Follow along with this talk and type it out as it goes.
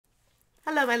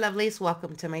Hello, my lovelies.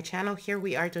 Welcome to my channel. Here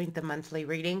we are doing the monthly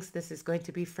readings. This is going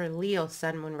to be for Leo,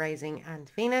 Sun, Moon, Rising, and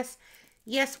Venus.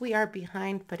 Yes, we are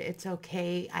behind, but it's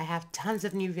okay. I have tons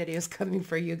of new videos coming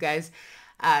for you guys.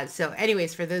 So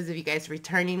anyways, for those of you guys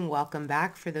returning, welcome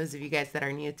back. For those of you guys that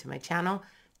are new to my channel,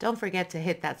 don't forget to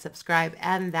hit that subscribe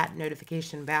and that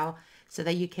notification bell so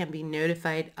that you can be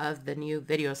notified of the new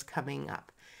videos coming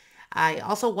up. I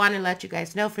also want to let you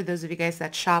guys know, for those of you guys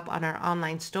that shop on our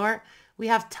online store, we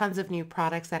have tons of new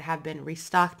products that have been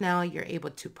restocked now. You're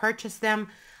able to purchase them.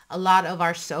 A lot of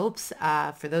our soaps,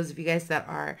 for those of you guys that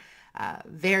are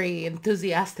very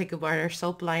enthusiastic about our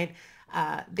soap line,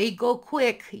 they go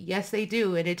quick. Yes, they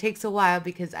do. And it takes a while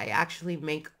because I actually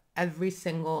make every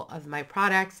single of my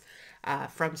products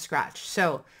from scratch.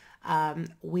 So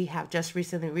we have just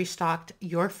recently restocked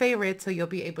your favorite, so you'll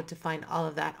be able to find all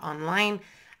of that online,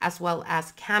 as well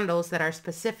as candles that are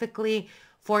specifically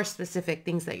for specific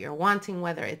things that you're wanting,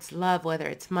 whether it's love, whether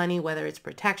it's money, whether it's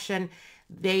protection.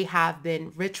 They have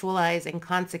been ritualized and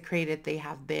consecrated. They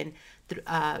have been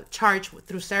charged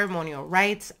through ceremonial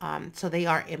rites. So they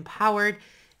are empowered.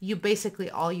 You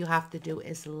basically, all you have to do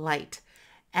is light.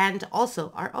 And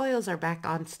also our oils are back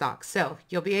on stock. So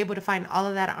you'll be able to find all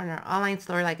of that on our online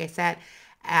store. Like I said,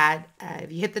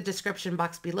 if you hit the description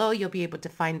box below, you'll be able to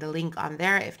find the link on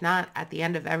there. If not, at the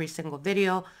end of every single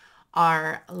video,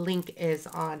 our link is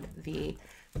on the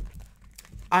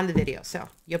video. So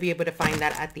you'll be able to find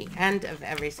that at the end of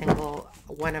every single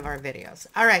one of our videos.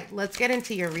 All right, let's get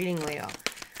into your reading, Leo.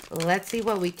 Let's see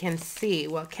what we can see.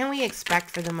 What can we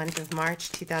expect for the month of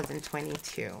March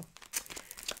 2022?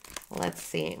 Let's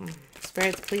see.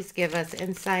 Spirits, please give us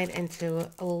insight into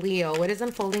Leo. What is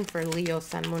unfolding for Leo,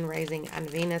 Sun, Moon, Rising, and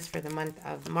Venus for the month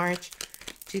of March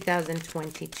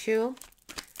 2022?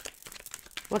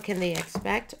 What can they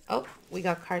expect? Oh, we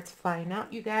got cards flying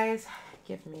out, you guys.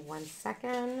 Give me 1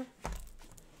 second.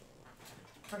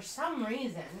 For some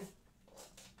reason,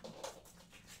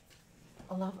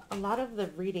 a lot of the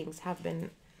readings have been...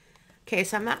 Okay,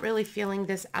 so I'm not really feeling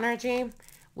this energy.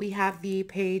 We have the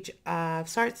Page of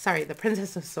Swords, sorry, the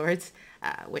Princess of Swords,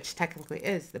 which technically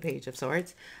is the Page of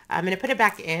Swords. I'm going to put it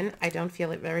back in. I don't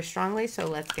feel it very strongly, so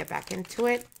let's get back into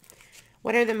it.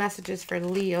 What are the messages for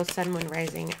Leo, Sun, Moon,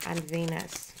 Rising, and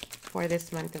Venus for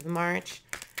this month of March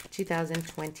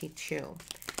 2022?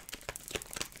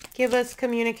 Give us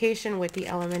communication with the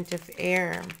element of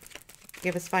air.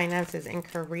 Give us finances and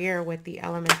career with the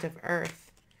element of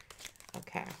earth.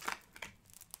 Okay.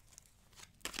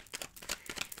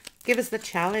 Give us the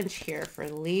challenge here for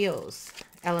Leo's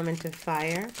element of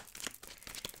fire.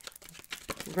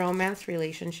 Romance,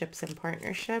 relationships, and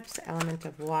partnerships, element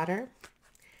of water.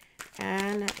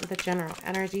 And the general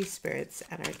energy, spirits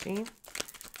energy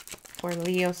for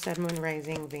Leo, Sun, Moon,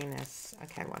 Rising, Venus.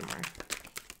 Okay, one more.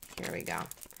 Here we go.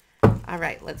 All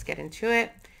right, let's get into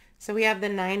it. So we have the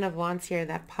Nine of Wands here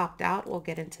that popped out. We'll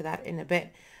get into that in a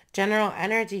bit. General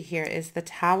energy here is the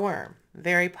Tower.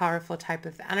 Very powerful type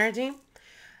of energy.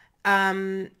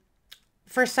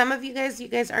 For some of you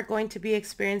guys are going to be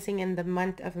experiencing in the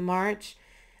month of March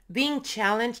being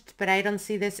challenged, but I don't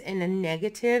see this in a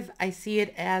negative. I see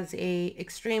it as a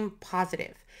extreme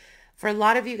positive. For a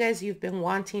lot of you guys, you've been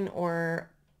wanting or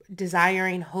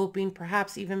desiring, hoping,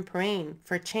 perhaps even praying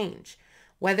for change,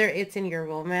 whether it's in your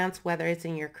romance, whether it's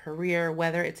in your career,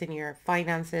 whether it's in your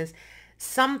finances,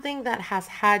 something that has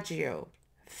had you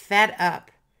fed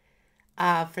up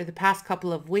for the past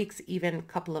couple of weeks, even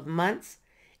couple of months,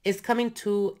 is coming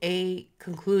to a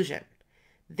conclusion.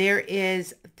 There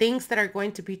is things that are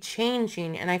going to be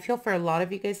changing. And I feel for a lot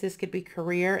of you guys, this could be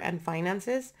career and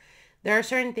finances. There are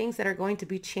certain things that are going to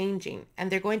be changing,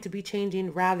 and they're going to be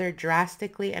changing rather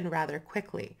drastically and rather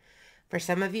quickly. For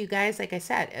some of you guys, like I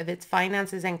said, if it's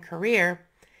finances and career,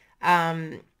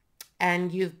 and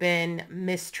you've been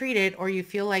mistreated, or you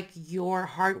feel like your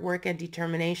hard work and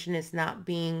determination is not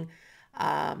being,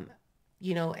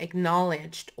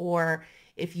 acknowledged, or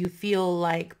if you feel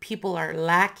like people are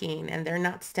lacking and they're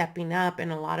not stepping up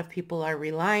and a lot of people are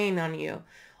relying on you,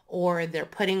 or they're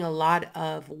putting a lot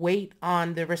of weight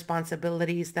on the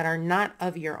responsibilities that are not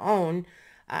of your own.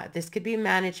 This could be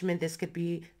management. This could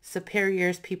be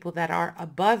superiors, people that are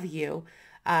above you.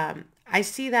 I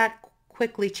see that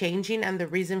quickly changing. And the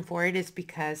reason for it is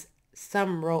because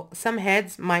some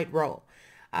heads might roll.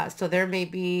 So there may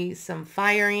be some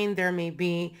firing. There may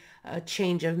be a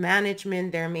change of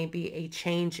management. There may be a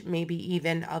change, maybe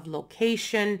even of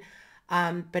location.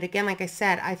 But again, like I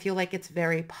said, I feel like it's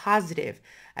very positive.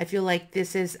 I feel like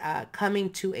this is coming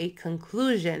to a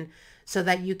conclusion so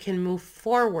that you can move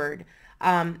forward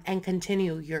and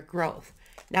continue your growth.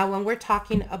 Now, when we're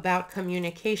talking about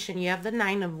communication, you have the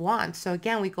Nine of Wands. So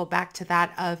again, we go back to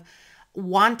that of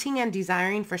wanting and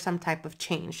desiring for some type of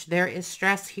change. There is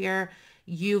stress here.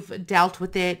 You've dealt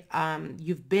with it.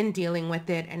 You've been dealing with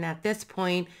it. And at this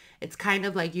point, it's kind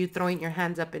of like you throwing your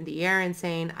hands up in the air and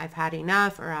saying, I've had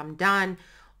enough, or I'm done,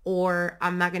 or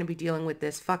I'm not going to be dealing with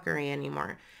this fuckery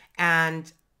anymore.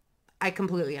 And I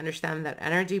completely understand that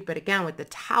energy. But again, with the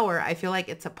Tower, I feel like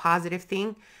it's a positive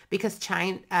thing because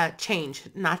change,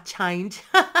 not change,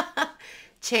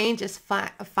 change is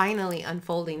finally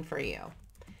unfolding for you.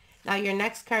 Now, your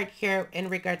next card here in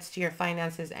regards to your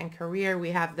finances and career,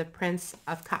 we have the Prince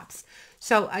of Cups.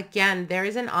 So again, there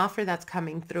is an offer that's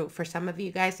coming through. For some of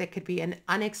you guys, it could be an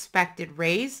unexpected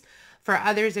raise. For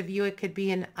others of you, it could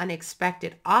be an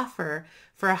unexpected offer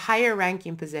for a higher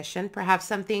ranking position, perhaps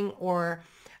something or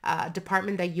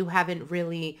department that you haven't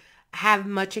really have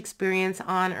much experience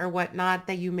on or whatnot,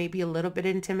 that you may be a little bit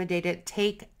intimidated.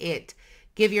 Take it.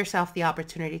 Give yourself the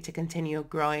opportunity to continue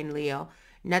growing, Leo.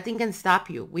 Nothing can stop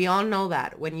you. We all know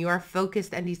that. When you are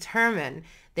focused and determined,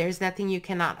 there's nothing you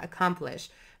cannot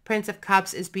accomplish. Prince of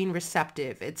Cups is being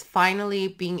receptive. It's finally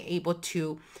being able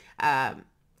to,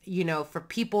 for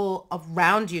people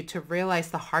around you to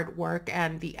realize the hard work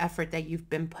and the effort that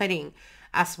you've been putting,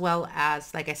 as well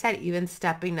as, like I said, even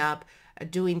stepping up,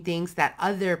 doing things that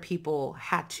other people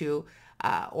had to,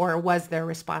 or was their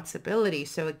responsibility.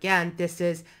 So again,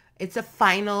 it's a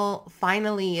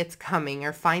finally it's coming,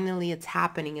 or finally it's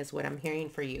happening is what I'm hearing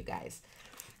for you guys.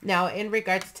 Now, in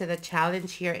regards to the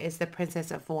challenge here is the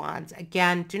Princess of Wands.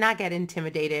 Again, do not get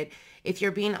intimidated. If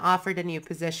you're being offered a new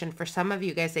position, for some of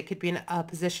you guys, it could be a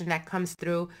position that comes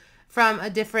through from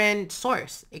a different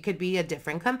source. It could be a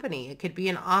different company. It could be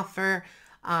an offer.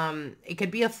 It could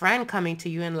be a friend coming to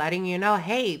you and letting you know,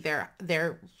 hey,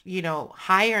 they're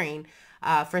hiring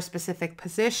for a specific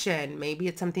position. Maybe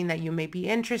it's something that you may be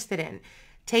interested in.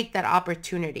 Take that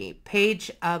opportunity.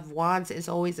 Page of Wands is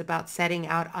always about setting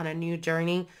out on a new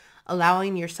journey,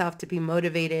 allowing yourself to be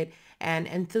motivated and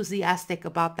enthusiastic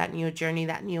about that new journey,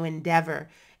 that new endeavor.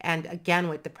 And again,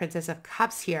 with the Princess of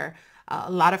Cups here,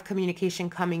 a lot of communication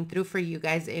coming through for you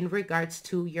guys in regards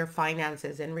to your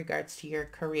finances, in regards to your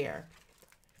career.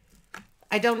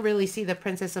 I don't really see the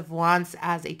Princess of Wands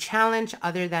as a challenge,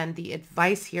 other than the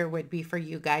advice here would be for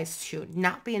you guys to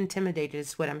not be intimidated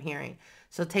is what I'm hearing.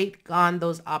 So take on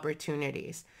those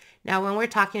opportunities. Now, when we're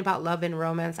talking about love and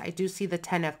romance, I do see the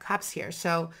Ten of Cups here.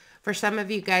 So for some of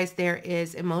you guys, there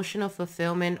is emotional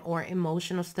fulfillment or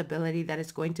emotional stability that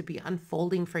is going to be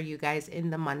unfolding for you guys in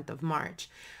the month of March.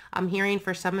 I'm hearing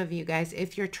for some of you guys,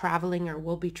 if you're traveling or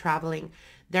will be traveling,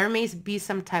 there may be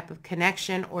some type of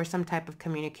connection or some type of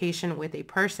communication with a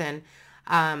person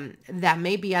that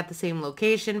may be at the same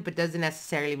location, but doesn't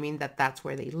necessarily mean that that's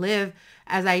where they live,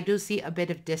 as I do see a bit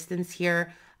of distance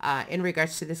here in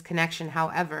regards to this connection.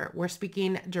 However, we're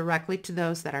speaking directly to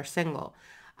those that are single.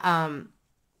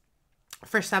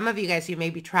 For some of you guys, you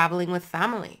may be traveling with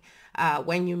family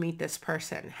when you meet this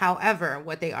person. However,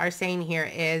 what they are saying here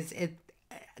is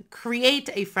create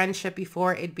a friendship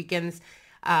before it begins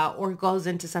or goes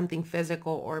into something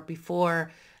physical, or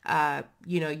before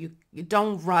you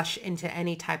don't rush into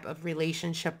any type of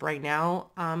relationship right now,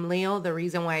 Leo. The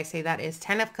reason why I say that is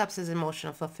Ten of Cups is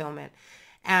emotional fulfillment,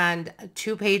 and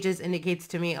 2 pages indicates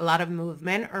to me a lot of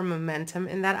movement or momentum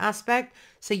in that aspect.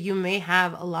 So you may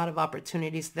have a lot of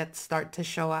opportunities that start to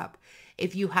show up.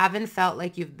 If you haven't felt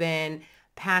like you've been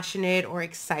passionate or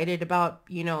excited about,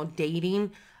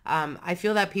 dating, I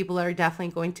feel that people are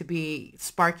definitely going to be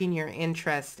sparking your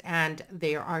interest, and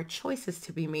there are choices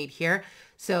to be made here.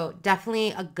 So definitely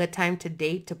a good time to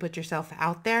date, to put yourself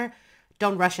out there.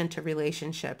 Don't rush into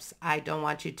relationships. I don't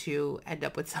want you to end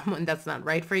up with someone that's not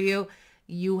right for you.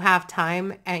 You have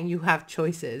time and you have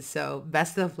choices. So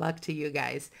best of luck to you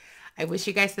guys. I wish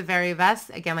you guys the very best.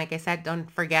 Again, like I said,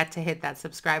 don't forget to hit that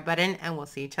subscribe button, and we'll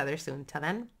see each other soon. Till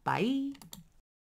then, bye.